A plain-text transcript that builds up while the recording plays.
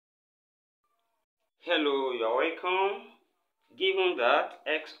Hello, you're welcome. Given that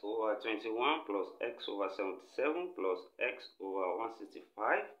x over 21 plus x over 77 plus x over 165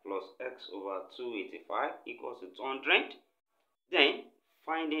 plus x over 285 equals to 200, then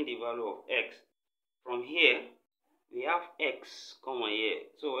finding the value of x. From here, we have x common here.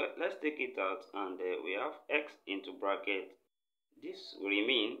 So let's take it out, and we have x into bracket. This will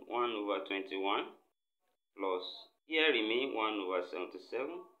remain 1 over 21 plus here remain 1 over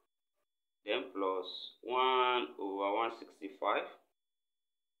 77. Then plus 1 over 165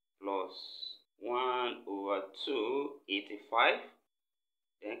 plus 1 over 285,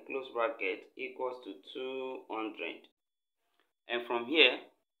 then close bracket equals to 200. And from here,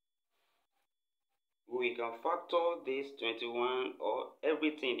 we can factor this 21 or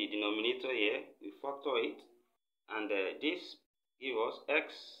everything in the denominator here. We factor it, and this gives us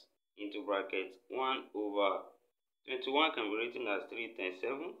x into bracket 1 over 21 can be written as 3 times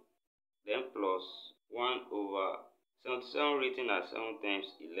 7. Then plus 1 over 77 written as 7 times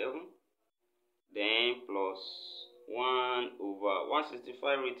 11. Then plus 1 over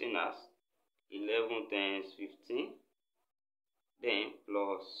 165 written as 11 times 15. Then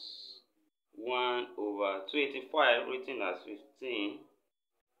plus 1 over 285 written as 15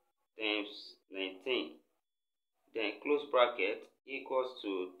 times 19. Then close bracket equals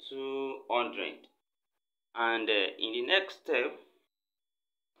to 200. And in the next step,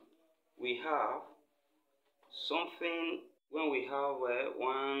 we have something when we have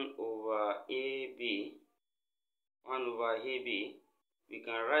 1 over AB, we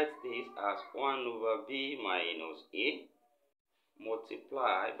can write this as 1 over B minus A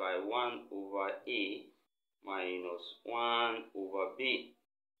multiplied by 1 over A minus 1 over B.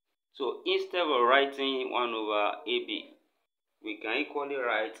 So instead of writing 1 over AB, we can equally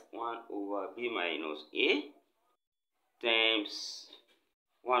write 1 over B minus A times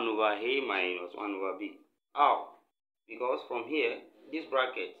 1 over A minus 1 over B. How? Because from here, this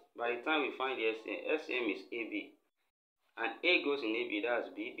bracket, by the time we find the LCM is AB, and A goes in AB,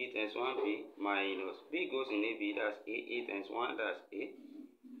 that's B, B times 1B, minus B goes in AB, that's A times 1, that's A,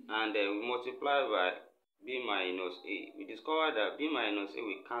 and we multiply by B minus A. We discover that B minus A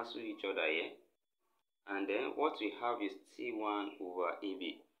will cancel each other here, and then what we have is T1 over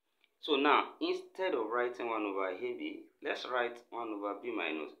AB. So now, instead of writing 1 over AB, let's write 1 over B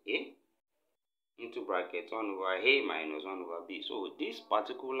minus A into bracket 1 over A minus 1 over B. So this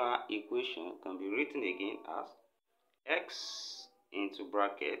particular equation can be written again as x into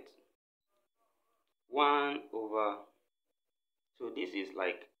bracket 1 over, so this is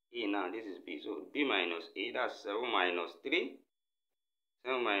like A now, this is B. So B minus A, that's 7 minus 3.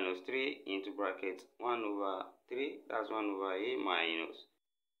 7 minus 3 into bracket 1 over 3, that's 1 over A minus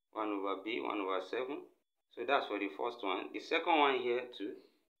 1 over B, 1 over 7. So that's for the first one. The second one here too,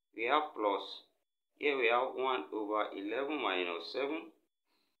 we have plus. Here we have 1 over 11 minus 7.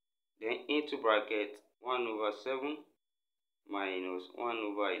 Then into bracket 1 over 7 minus 1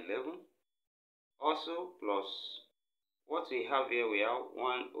 over 11. Also plus what we have here, we have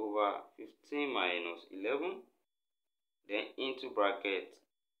 1 over 15 minus 11. Then into bracket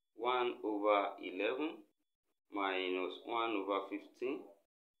 1 over 11 minus 1 over 15.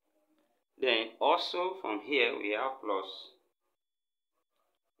 Then also from here we have plus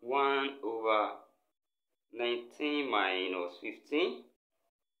 1 over 19 minus 15.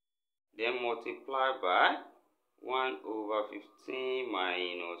 Then multiply by 1 over 15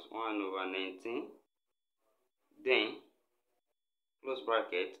 minus 1 over 19. Then close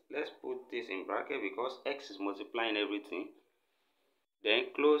bracket. Let's put this in bracket because x is multiplying everything.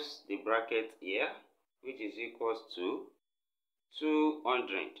 Then close the bracket here, which is equals to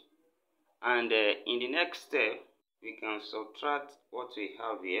 200. And in the next step, we can subtract what we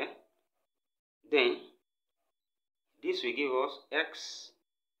have here. Then this will give us x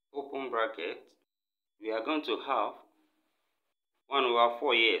open bracket. We are going to have 1 over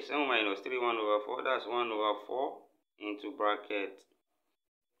 4 here. 7 minus 3, 1 over 4. That's 1 over 4 into bracket.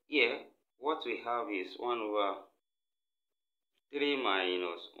 Here, what we have is 1 over 3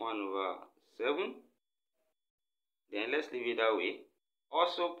 minus 1 over 7. Then let's leave it that way.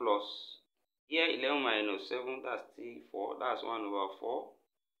 Also plus, here 11 minus 7, that's T4. That's 1 over 4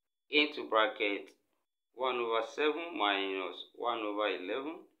 into bracket 1 over 7 minus 1 over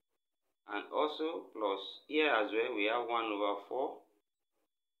 11. And also plus here as well, we have 1 over 4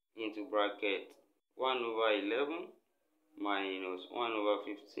 into bracket 1 over 11 minus 1 over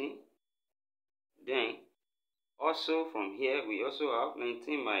 15. Then also from here, we also have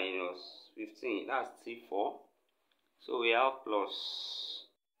 19 minus 15, that's T4. So we have plus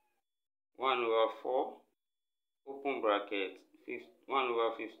 1 over 4 open bracket 1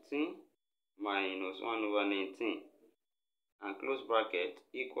 over 15 minus 1 over 19 and close bracket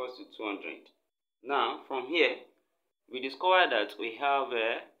equals to 200. Now from here we discover that we have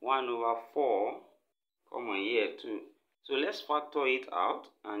 1 over 4 common here too. So let's factor it out,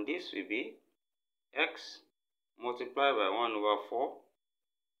 and this will be x multiplied by 1 over 4,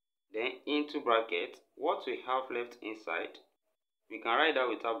 then into bracket. What we have left inside, we can write that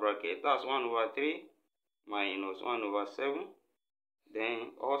without bracket. That's 1 over 3 minus 1 over 7,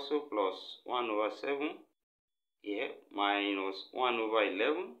 then also plus 1 over 7 here minus 1 over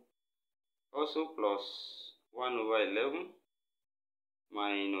 11, also plus 1 over 11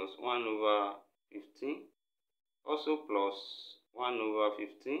 minus 1 over 15, also plus 1 over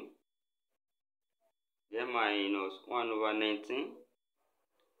 15, then minus 1 over 19,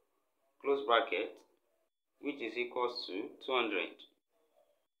 close bracket, which is equals to 200.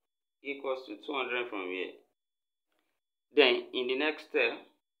 Equals to 200 from here. Then in the next step,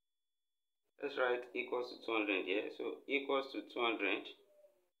 let's write equals to 200 here. So equals to 200.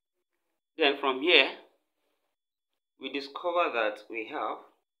 Then from here, we discover that we have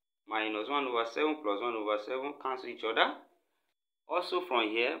minus 1 over 7 plus 1 over 7 cancel each other. Also from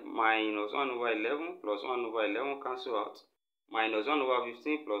here, minus 1 over 11 plus 1 over 11 cancel out. Minus 1 over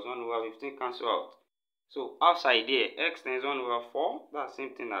 15 plus 1 over 15 cancel out. So outside there, x times 1 over 4, that's the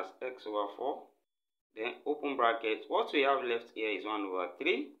same thing as x over 4. Then open bracket, what we have left here is 1 over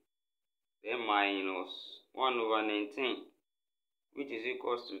 3. Then minus 1 over 19, which is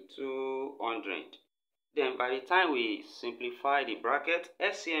equals to 200. Then by the time we simplify the bracket,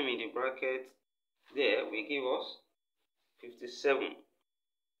 LCM in the bracket there will give us 57.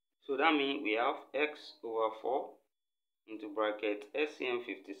 So that means we have x over 4 into bracket LCM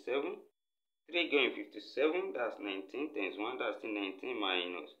 57. 3 going 57, that's 19 times 1, that's still 19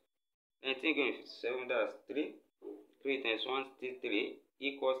 minus 19 going 57, that's 3. 3 times 1 still 3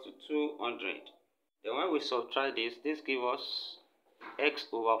 equals to 200. Then when we subtract this gives us x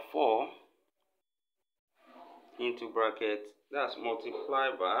over 4 into bracket, that's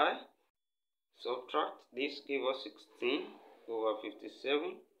multiplied by, subtract, this gives us 16 over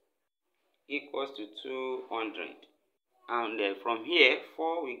 57 equals to 200. And then from here,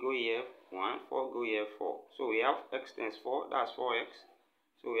 4 we go here 1, 4 go here 4. So we have x times 4, that's 4x.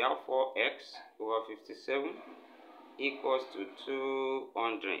 So we have 4x over 57 equals to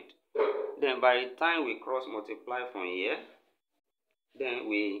 200. Then by the time we cross multiply from here, then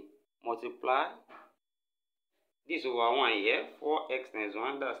we multiply this over 1 here, 4x times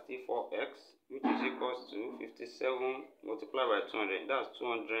 1, that's still 4x, which is equals to 57 multiplied by 200, that's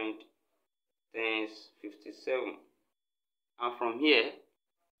 200 times 57. And from here,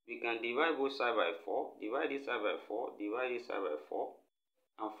 we can divide both sides by 4, divide this side by 4, divide this side by 4,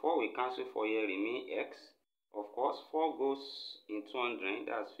 and 4 we cancel for here, remain x. Of course, 4 goes in 200,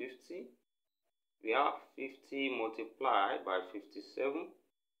 that's 50. We have 50 multiplied by 57,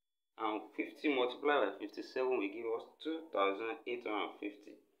 and 50 multiplied by 57 will give us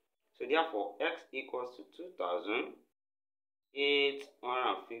 2,850. So therefore, x equals to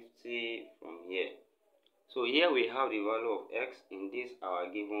 2,850 from here. So here we have the value of x in this our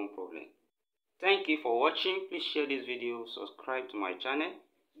given problem. Thank you for watching. Please share this video, subscribe to my channel,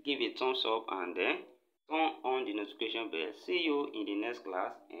 give a thumbs up, and then turn on the notification bell. See you in the next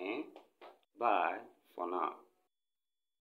class, and bye for now.